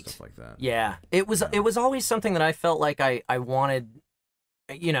appearances, right, and stuff like that. Yeah, it was always something that I felt like I wanted.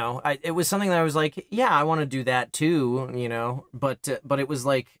 You know, it was something that I was like, yeah, I want to do that too. You know, but it was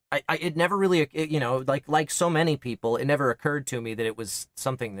like it never really, like so many people, it never occurred to me that it was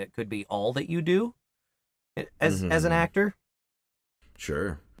something that could be all that you do as an actor.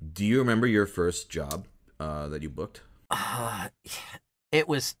 Sure. Do you remember your first job that you booked? It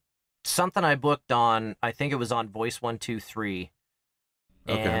was something I booked on, I think it was on Voice 123.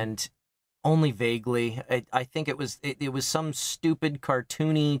 Okay. And only vaguely. I think it was some stupid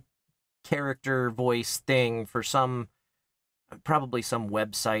cartoony character voice thing for probably some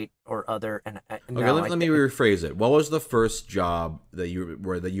website or other. And let me rephrase it. What was the first job that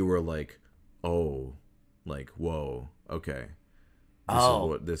you were like, oh, like, whoa, okay.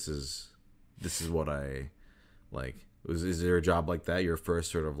 This is what I like. Is there a job like that? Your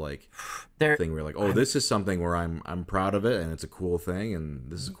first sort of like thing where you're like, oh, this is something where I'm proud of it and it's a cool thing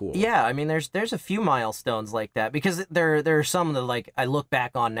and this is cool. Yeah, I mean, there's a few milestones like that, because there are some that like I look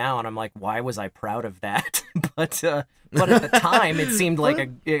back on now and I'm like, why was I proud of that? but at the time it seemed like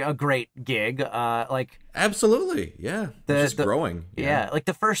a great gig. Like absolutely, yeah, just growing. Yeah, like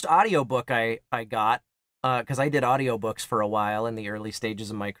the first audiobook I got. Because I did audiobooks for a while in the early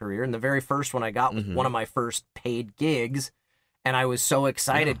stages of my career, and the very first one I got was one of my first paid gigs, and I was so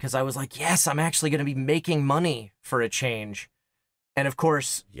excited because I was like, yes, I'm actually going to be making money for a change. And of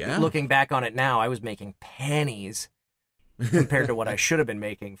course, looking back on it now, I was making pennies compared to what I should have been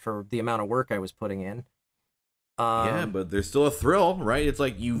making for the amount of work I was putting in. Yeah, but there's still a thrill, right? It's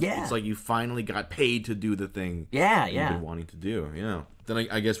like it's like you finally got paid to do the thing you've been wanting to do. Yeah. Then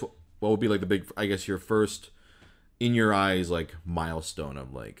I guess what would be like the big, I guess, your first, in your eyes, like milestone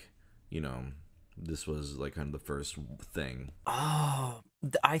of like, this was like kind of the first thing? Oh,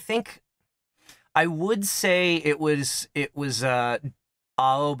 I think I would say it was Aoba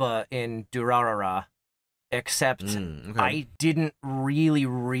in Durarara, except I didn't really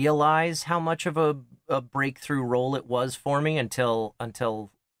realize how much of a breakthrough role it was for me until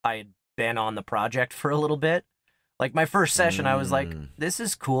I had been on the project for a little bit. Like my first session, I was like, this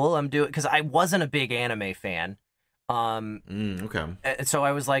is cool. I'm doing, because I wasn't a big anime fan. Okay. And so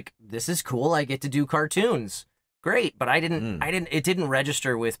I was like, this is cool. I get to do cartoons. Great. But it didn't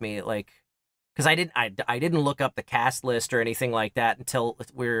register with me, like, because I didn't look up the cast list or anything like that until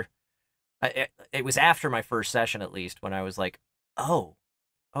it was after my first session, at least, when I was like, oh,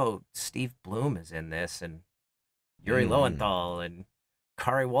 Steve Bloom is in this, and Yuri Lowenthal and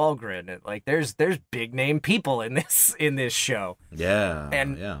Kari Wahlgren, and like there's big name people in this show. Yeah.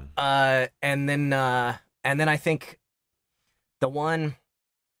 And yeah. And then I think the one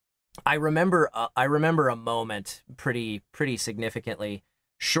I remember a moment pretty significantly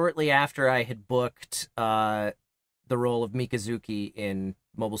shortly after I had booked the role of Mikazuki in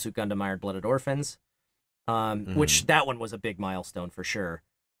Mobile Suit Gundam Iron Blooded Orphans, which that one was a big milestone for sure.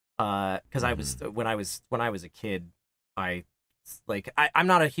 Because I was when I was a kid, I'm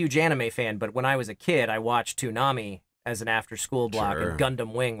not a huge anime fan, but when I was a kid, I watched Toonami as an after school block, and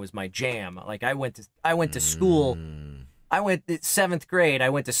Gundam Wing was my jam. Like I went to school. I went 7th grade. I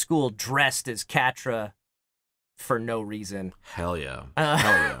went to school dressed as Catra for no reason. Hell yeah.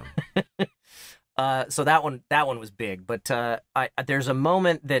 Hell yeah. So that one was big, but there's a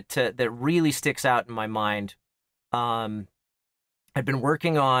moment that really sticks out in my mind. I'd been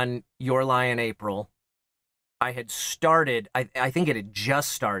working on Your Lie in April. I had started, I think it had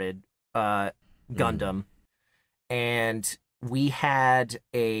just started Gundam, and we had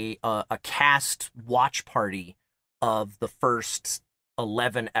a cast watch party of the first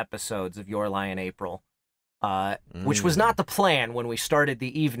 11 episodes of Your Lie in April. Which was not the plan when we started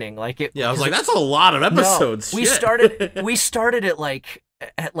the evening. Yeah, I was like, that's a lot of episodes. No, we started at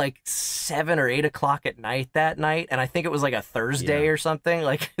like 7 or 8 o'clock at night that night, and I think it was like a Thursday or something.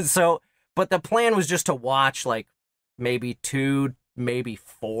 Like so, but the plan was just to watch like maybe 2, maybe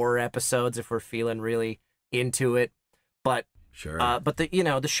 4 episodes if we're feeling really into it. But sure. But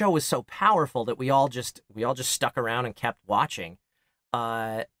the show was so powerful that we all just stuck around and kept watching.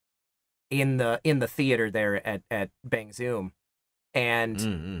 In the theater there at Bang Zoom,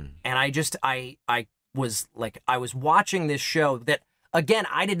 and I was watching this show that, again,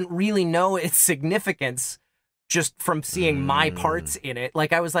 I didn't really know its significance just from seeing my parts in it.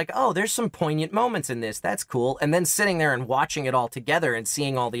 Like I was like, oh, there's some poignant moments in this, that's cool, and then sitting there and watching it all together and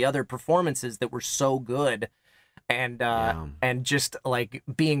seeing all the other performances that were so good, and just like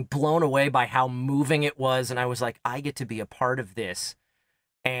being blown away by how moving it was, and I was like, I get to be a part of this.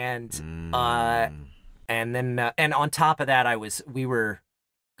 And then on top of that, we were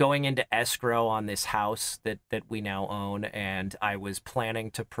going into escrow on this house that we now own, and I was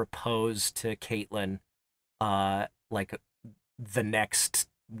planning to propose to Caitlin like the next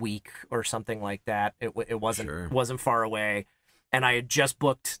week or something like that. It wasn't far away, and I had just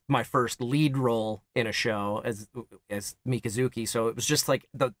booked my first lead role in a show as Mikazuki, so it was just like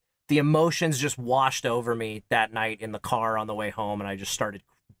the emotions just washed over me that night in the car on the way home, and I just started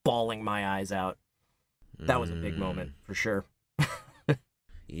bawling my eyes out. That was a big moment for sure.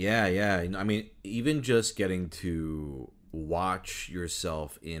 Yeah. I mean, even just getting to watch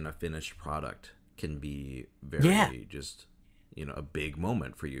yourself in a finished product can be very just, a big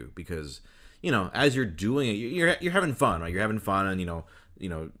moment for you, because, as you're doing it, you're having fun, right? You're having fun, and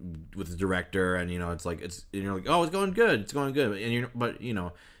with the director, and it's like you're like, oh, it's going good,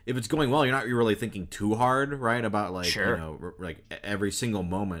 and if it's going well, you're really thinking too hard, right, about like like every single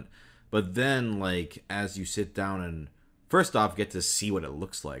moment. But then, like, as you sit down and first off get to see what it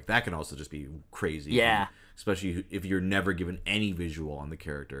looks like, that can also just be crazy. Yeah. Especially if you're never given any visual on the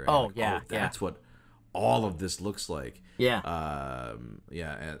character. And that's what all of this looks like. Yeah.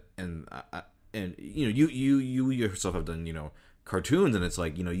 And you yourself have done cartoons, and it's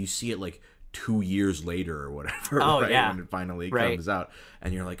like you see it like 2 years later or whatever. Oh, right? yeah. When it finally comes out,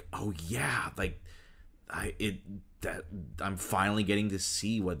 and you're like, oh yeah, like I'm finally getting to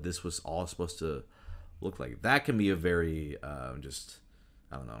see what this was all supposed to look like. That can be a very just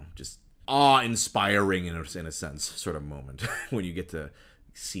awe-inspiring in a sense sort of moment when you get to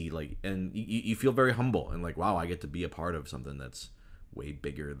see, like, and you feel very humble and like, wow, I get to be a part of something that's way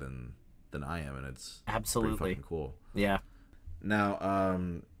bigger than I am, and it's absolutely pretty fucking cool. Yeah. Now,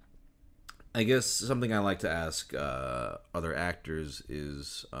 I guess something I like to ask other actors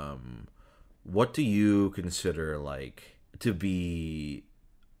is, what do you consider like to be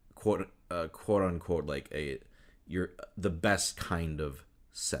quote unquote like the best kind of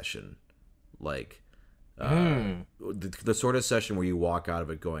session, like the sort of session where you walk out of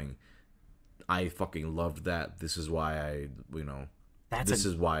it going, I fucking loved that. This is why this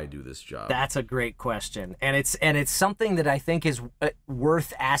is why I do this job. That's a great question, and it's something that I think is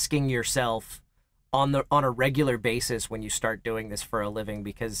worth asking yourself on a regular basis when you start doing this for a living,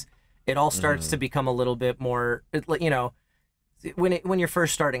 because it all starts to become a little bit more, you know, when you're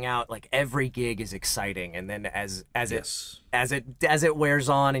first starting out, like every gig is exciting, and then as it wears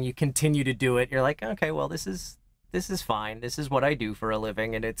on and you continue to do it, you're like, okay, well, this is fine. This is what I do for a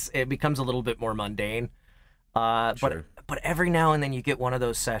living, and it becomes a little bit more mundane. Sure. But every now and then you get one of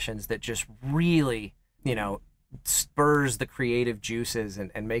those sessions that just really, you know, spurs the creative juices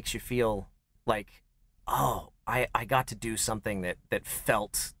and makes you feel like, oh, I got to do something that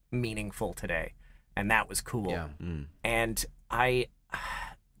felt meaningful today, and that was cool. Yeah. And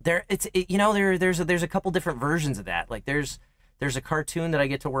there's a couple different versions of that. Like there's a cartoon that I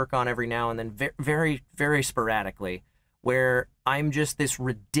get to work on every now and then, very, very sporadically, where I'm just this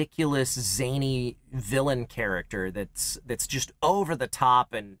ridiculous, zany villain character that's just over the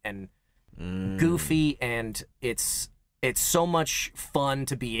top and goofy, and it's so much fun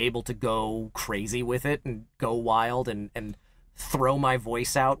to be able to go crazy with it and go wild and throw my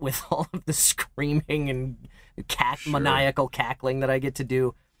voice out with all of the screaming and maniacal cackling that I get to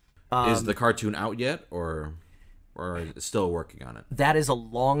do. Is the cartoon out yet, or still working on it? That is a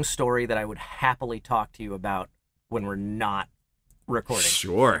long story that I would happily talk to you about when we're not recording.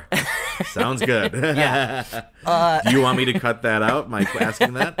 Sure. Sounds good. Yeah. Do you want me to cut that out, Mike,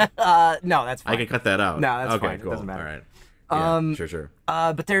 asking that? No, that's fine. I can cut that out. No, that's okay, fine. Cool. It doesn't matter. All right. Yeah, sure.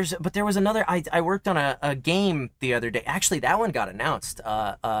 But there was another. I worked on a game the other day. Actually, that one got announced.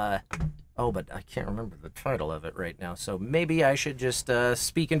 But I can't remember the title of it right now. So maybe I should just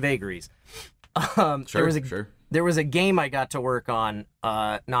speak in vagaries. There was a game I got to work on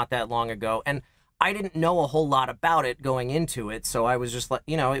not that long ago, and I didn't know a whole lot about it going into it. So I was just like,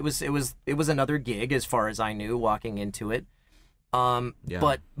 you know, it was another gig as far as I knew walking into it.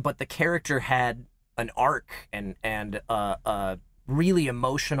 But the character had an arc and really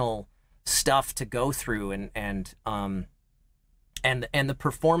emotional stuff to go through, and the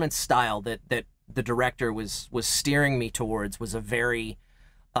performance style that the director was steering me towards was a very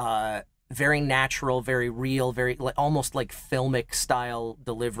natural, very real, very almost like filmic style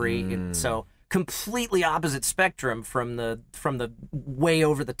delivery. And so completely opposite spectrum from the way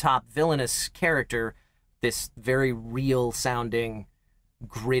over the top villainous character, this very real sounding,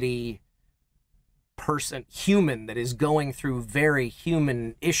 gritty human that is going through very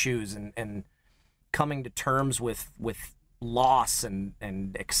human issues and coming to terms with loss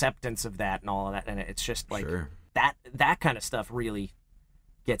and acceptance of that and all of that. And it's just like that kind of stuff really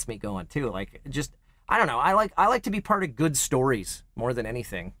gets me going too. Like, just, I don't know. I like to be part of good stories more than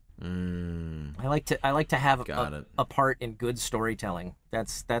anything. I like to have a part in good storytelling.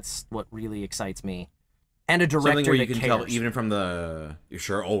 That's what really excites me. And a director something where you can cares. tell even from the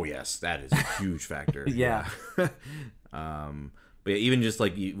sure. Oh yes, that is a huge factor. Yeah. But even just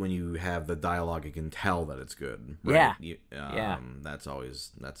like when you have the dialogue, you can tell that it's good. Right? Yeah. That's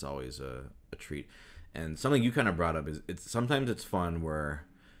always a treat. And something you kind of brought up is sometimes it's fun where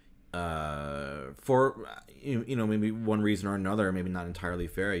for you know, maybe one reason or another, maybe not entirely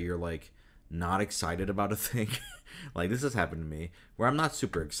fair, you're like not excited about a thing. Like this has happened to me where I'm not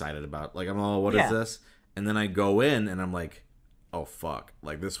super excited about, like, I'm all, what is this? And then I go in and I'm like, oh fuck,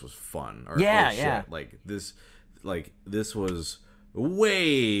 like this was fun, or oh shit, like this was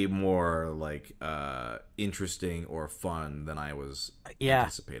way more like interesting or fun than I was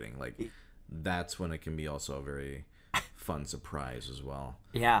anticipating. Like that's when it can be also a very fun surprise as well.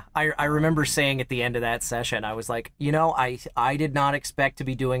 Yeah, I remember saying at the end of that session, I was like, you know, I did not expect to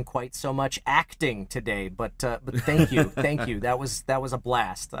be doing quite so much acting today, but thank you, thank you. That was a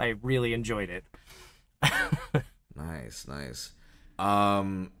blast. I really enjoyed it. Nice.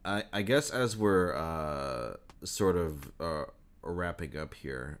 I guess as we're sort of wrapping up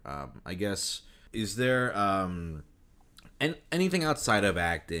here, I guess, is there anything outside of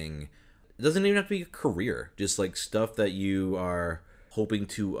acting? It doesn't even have to be a career, just like stuff that you are hoping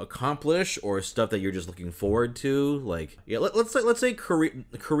to accomplish or stuff that you're just looking forward to. Like, yeah, let's say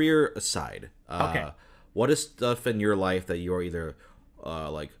career aside. Okay. What is stuff in your life that you're either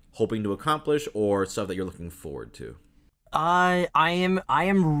like hoping to accomplish or stuff that you're looking forward to? I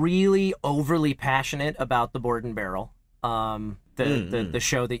am really overly passionate about the Board and Barrel, the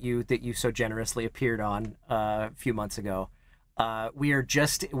show that you so generously appeared on a few months ago. We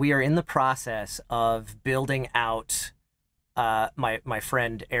are in the process of building out my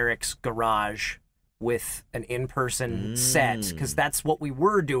friend Eric's garage with an in-person set, because that's what we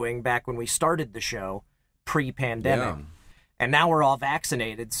were doing back when we started the show pre-pandemic. Yeah. And now we're all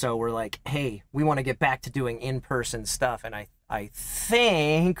vaccinated, so we're like, hey, we want to get back to doing in-person stuff. And I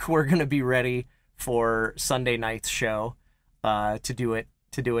think we're gonna be ready for Sunday night's show to do it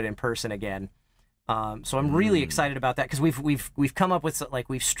in person again. So I'm really excited about that, because we've come up with, like,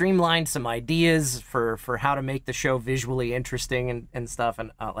 we've streamlined some ideas for how to make the show visually interesting and stuff,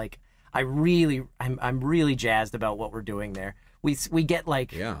 and like I'm really jazzed about what we're doing there. We get,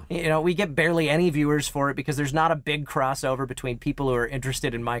 like, we get barely any viewers for it because there's not a big crossover between people who are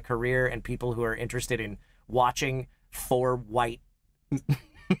interested in my career and people who are interested in watching 4 white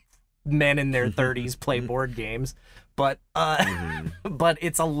men in their 30s play board games. But but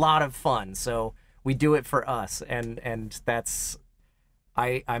it's a lot of fun, so we do it for us, and that's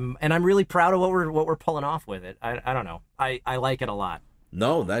I'm really proud of what we're pulling off with it. I don't know. I like it a lot.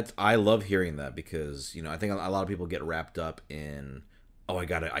 No, I love hearing that, because I think a lot of people get wrapped up in, oh, I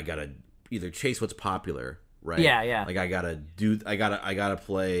gotta either chase what's popular, right? Yeah. Like I gotta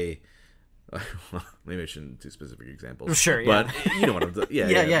play. Maybe I shouldn't do specific examples. Sure, yeah. But you know what I'm doing.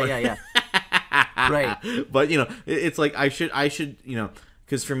 Yeah. Right. But it's like I should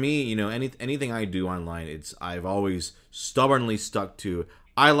because for me, anything I do online, I've always stubbornly stuck to,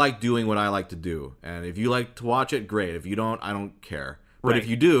 I like doing what I like to do, and if you like to watch it, great. If you don't, I don't care. But if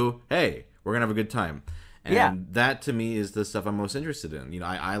you do, hey, we're gonna have a good time. And that to me is the stuff I'm most interested in.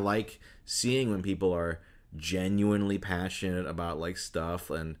 I like seeing when people are genuinely passionate about, like, stuff,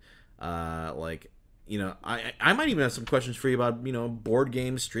 and like, I might even have some questions for you about, board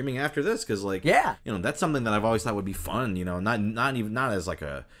games streaming after this, because, like, that's something that I've always thought would be fun, not as like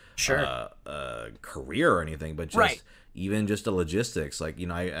a career or anything, but just even just the logistics. Like,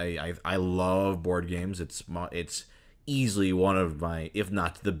 I love board games. It's easily one of my, if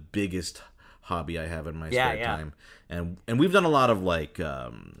not the biggest hobby I have in my spare time, and we've done a lot of, like,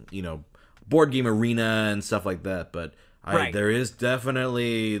 board game arena and stuff like that, but there is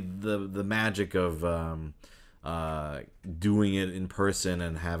definitely the magic of doing it in person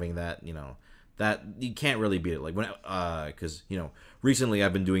and having that, that you can't really beat it. Like, when because recently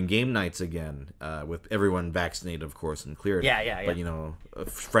I've been doing game nights again, with everyone vaccinated, of course, and cleared.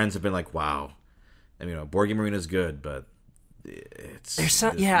 But friends have been like, wow, and board game arena is good, but there's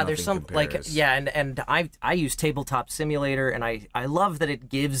some compares. and I use Tabletop Simulator, and I love that it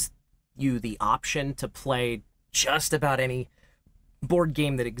gives you the option to play just about any board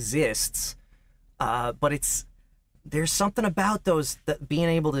game that exists, but there's something about those, that being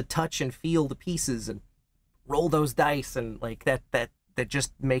able to touch and feel the pieces and roll those dice, and like that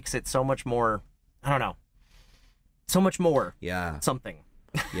just makes it so much more, I don't know, so much more something.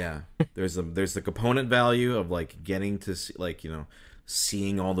 There's the component value of, like, getting to see, like,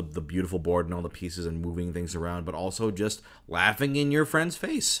 seeing all the beautiful board and all the pieces and moving things around, but also just laughing in your friend's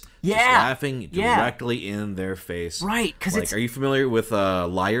face. Just laughing directly in their face. Right, because are you familiar with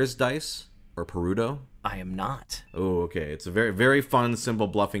Liar's Dice or Perudo? I am not. Oh, okay. It's a very, very fun, simple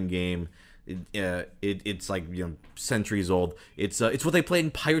bluffing game. It's like, centuries old. It's what they played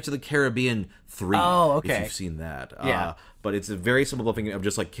in Pirates of the Caribbean 3. Oh, okay. If you've seen that. But it's a very simple bluffing game of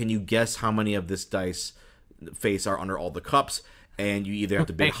just, like, can you guess how many of this dice face are under all the cups? And you either have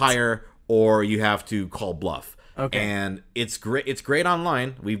to bid higher or you have to call bluff. Okay. And it's great. It's great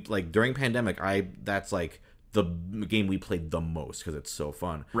online. During pandemic, that's like the game we played the most because it's so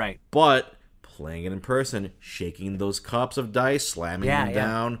fun. Right. But playing it in person, shaking those cups of dice, slamming them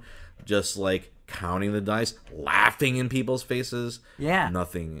down, just like counting the dice, laughing in people's faces. Yeah.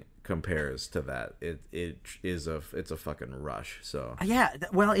 Nothing compares to that. It's a fucking rush. So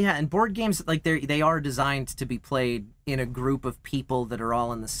and board games, like, they are designed to be played in a group of people that are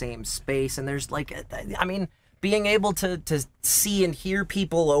all in the same space, and there's, like, I mean, being able to see and hear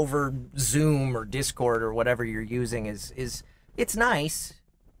people over Zoom or Discord or whatever you're using is it's nice.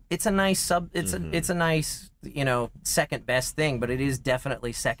 It's a nice it's a nice, second best thing, but it is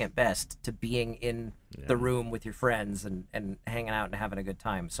definitely second best to being in the room with your friends and hanging out and having a good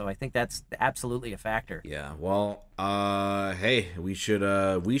time. So I think that's absolutely a factor. Yeah. Well, hey, we should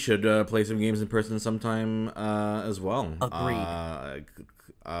play some games in person sometime as well. Agreed.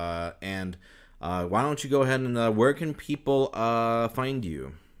 And why don't you go ahead and where can people find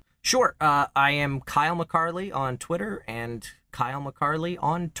you? Sure. I am Kyle McCarley on Twitter and Kyle McCarley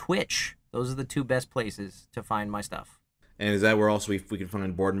on Twitch. Those are the two best places to find my stuff. And is that where also we can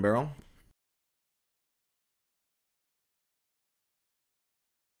find Board and Barrel?